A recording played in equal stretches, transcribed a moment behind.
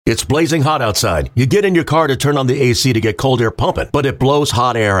It's blazing hot outside. You get in your car to turn on the AC to get cold air pumping, but it blows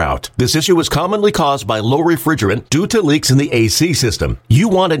hot air out. This issue is commonly caused by low refrigerant due to leaks in the AC system. You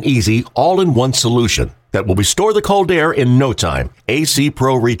want an easy, all-in-one solution that will restore the cold air in no time. AC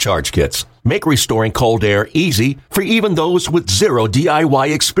Pro Recharge Kits make restoring cold air easy for even those with zero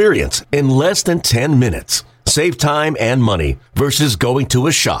DIY experience in less than 10 minutes. Save time and money versus going to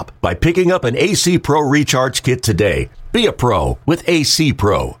a shop by picking up an AC Pro Recharge Kit today. Be a pro with AC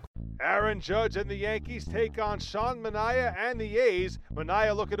Pro. Aaron Judge and the Yankees take on Sean Manaea and the A's.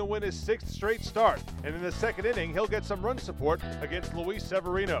 Manaea looking to win his 6th straight start. And in the second inning, he'll get some run support against Luis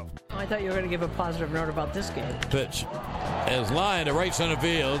Severino. I thought you were going to give a positive note about this game. Pitch is lined to right center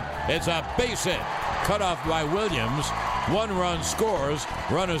field. It's a base hit. Cut off by Williams. 1 run scores.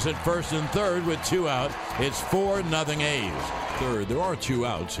 Runners at first and third with 2 out. It's 4-0 A's. Third. There are 2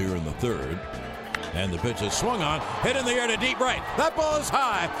 outs here in the third. And the pitch is swung on, hit in the air to deep right. That ball is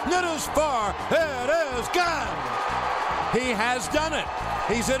high, it is far, it is gone. He has done it.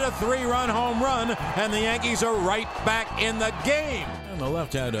 He's hit a 3-run home run, and the Yankees are right back in the game. On the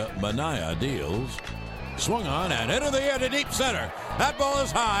left-hand, Manaea deals. Swung on and into the air to deep center. That ball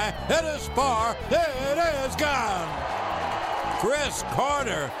is high, it is far, it is gone. Chris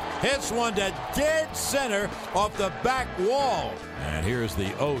Carter hits one to dead center off the back wall. And here's the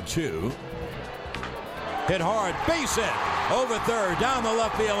 0-2. Hit hard, base hit, over third, down the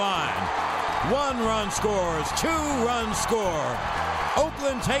left field line. 1 run scores, 2 runs score.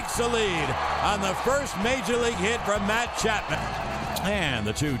 Oakland takes the lead on the first major league hit from Matt Chapman. And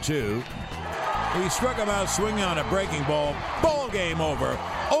the 2-2. He struck him out swinging on a breaking ball. Ball game over.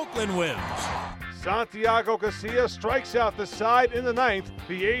 Oakland wins. Santiago Garcia strikes out the side in the 9th.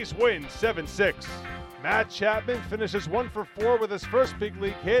 The A's win 7-6. Matt Chapman finishes 1 for 4 with his first big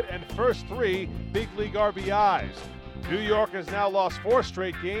league hit and first 3 big league RBIs. New York has now lost 4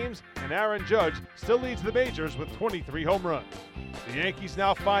 straight games, and Aaron Judge still leads the majors with 23 home runs. The Yankees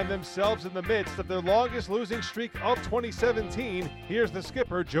now find themselves in the midst of their longest losing streak of 2017. Here's the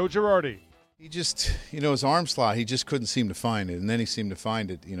skipper, Joe Girardi. He just, his arm slot, he just couldn't seem to find it. And then he seemed to find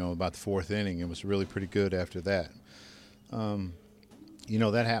it, about the 4th inning. It was really pretty good after that.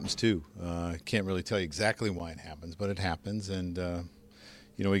 That happens too. I can't really tell you exactly why it happens, but it happens. And,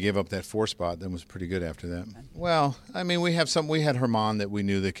 we gave up that 4 spot, then was pretty good after that. Well, we had Herman that we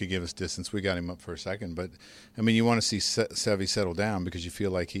knew that could give us distance. We got him up for a second. But, you want to see Sevy settle down because you feel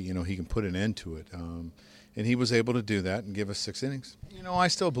like he can put an end to it. And he was able to do that and give us 6 innings. I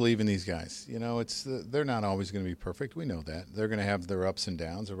still believe in these guys. They're not always going to be perfect. We know that. They're going to have their ups and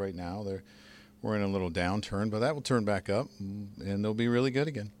downs. Right now, we're in a little downturn, but that will turn back up, and they'll be really good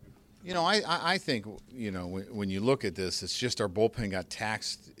again. I think, when you look at this, it's just our bullpen got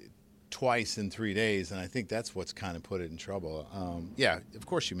taxed twice in 3 days, and I think that's what's kind of put it in trouble. Yeah, of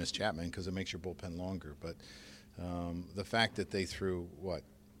course you miss Chapman because it makes your bullpen longer, but the fact that they threw,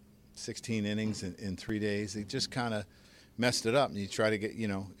 16 innings in 3 days, they just kind of messed it up. And you try to get,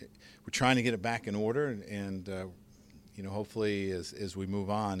 we're trying to get it back in order, and hopefully as we move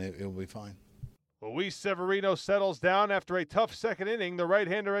on, it'll be fine. Luis Severino settles down after a tough second inning. The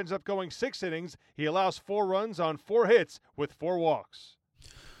right-hander ends up going 6 innings. He allows 4 runs on 4 hits with 4 walks.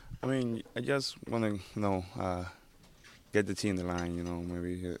 I just want to, get the team in the line,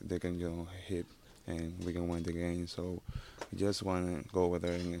 maybe they can, hit and we can win the game. So I just want to go over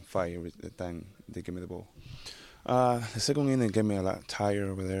there and fight every time they give me the ball. The second inning gave me a lot tired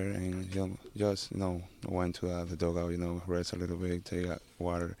over there and went to the dugout, rest a little bit, take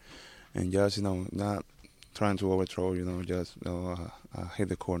water. And just, not trying to overthrow, just hit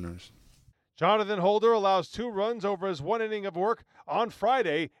the corners. Jonathan Holder allows 2 runs over his 1 inning of work on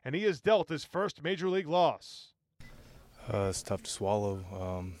Friday, and he has dealt his first major league loss. It's tough to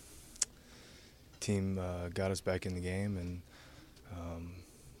swallow. Team got us back in the game and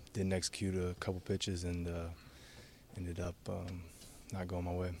didn't execute a couple pitches and ended up not going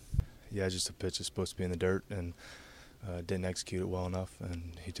my way. Yeah, just a pitch that's supposed to be in the dirt and didn't execute it well enough,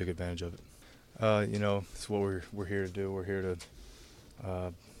 and he took advantage of it. It's what we're here to do. We're here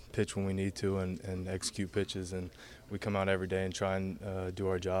to pitch when we need to and execute pitches, and we come out every day and try and do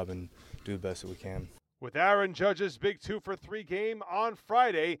our job and do the best that we can. With Aaron Judge's big 2 for 3 game on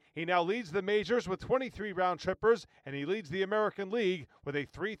Friday, he now leads the majors with 23 round trippers, and he leads the American League with a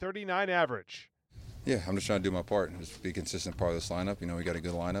 .339 average. Yeah, I'm just trying to do my part, just be a consistent part of this lineup. We got a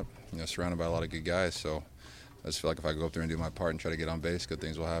good lineup, surrounded by a lot of good guys, so I just feel like if I go up there and do my part and try to get on base, good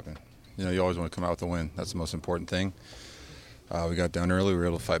things will happen. You always want to come out with a win. That's the most important thing. We got down early, we were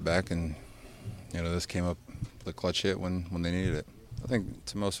able to fight back, and this came up with a clutch hit when they needed it. I think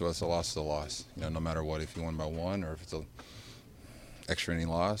to most of us, a loss is a loss. No matter what, if you win by 1 or if it's extra inning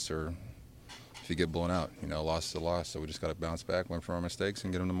loss or if you get blown out. Loss is a loss, so we just got to bounce back, learn from our mistakes,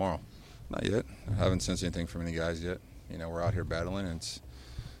 and get them tomorrow. Not yet. I haven't sensed anything from any guys yet. We're out here battling, and this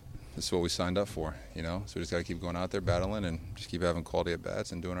is what we signed up for, So we just got to keep going out there battling and just keep having quality at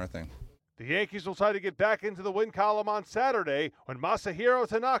bats and doing our thing. The Yankees will try to get back into the win column on Saturday when Masahiro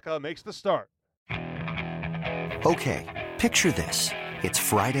Tanaka makes the start. Okay, picture this. It's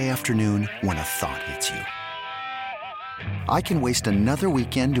Friday afternoon when a thought hits you. I can waste another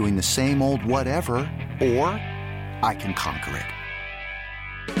weekend doing the same old whatever, or I can conquer it.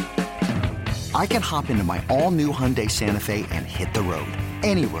 I can hop into my all-new Hyundai Santa Fe and hit the road.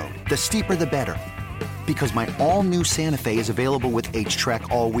 Any road. The steeper, the better. Because my all-new Santa Fe is available with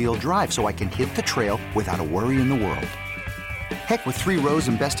H-Track all-wheel drive, so I can hit the trail without a worry in the world. Heck, with 3 rows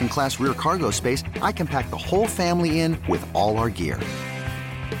and best-in-class rear cargo space, I can pack the whole family in with all our gear.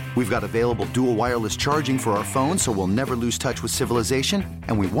 We've got available dual wireless charging for our phones, so we'll never lose touch with civilization,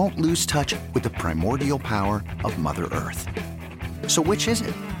 and we won't lose touch with the primordial power of Mother Earth. So which is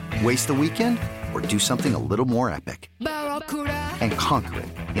it? Waste the weekend or do something a little more epic? And conquer it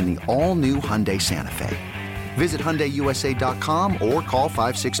in the all-new Hyundai Santa Fe. Visit HyundaiUSA.com or call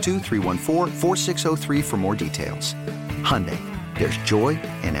 562-314-4603 for more details. Hyundai, there's joy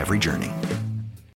in every journey.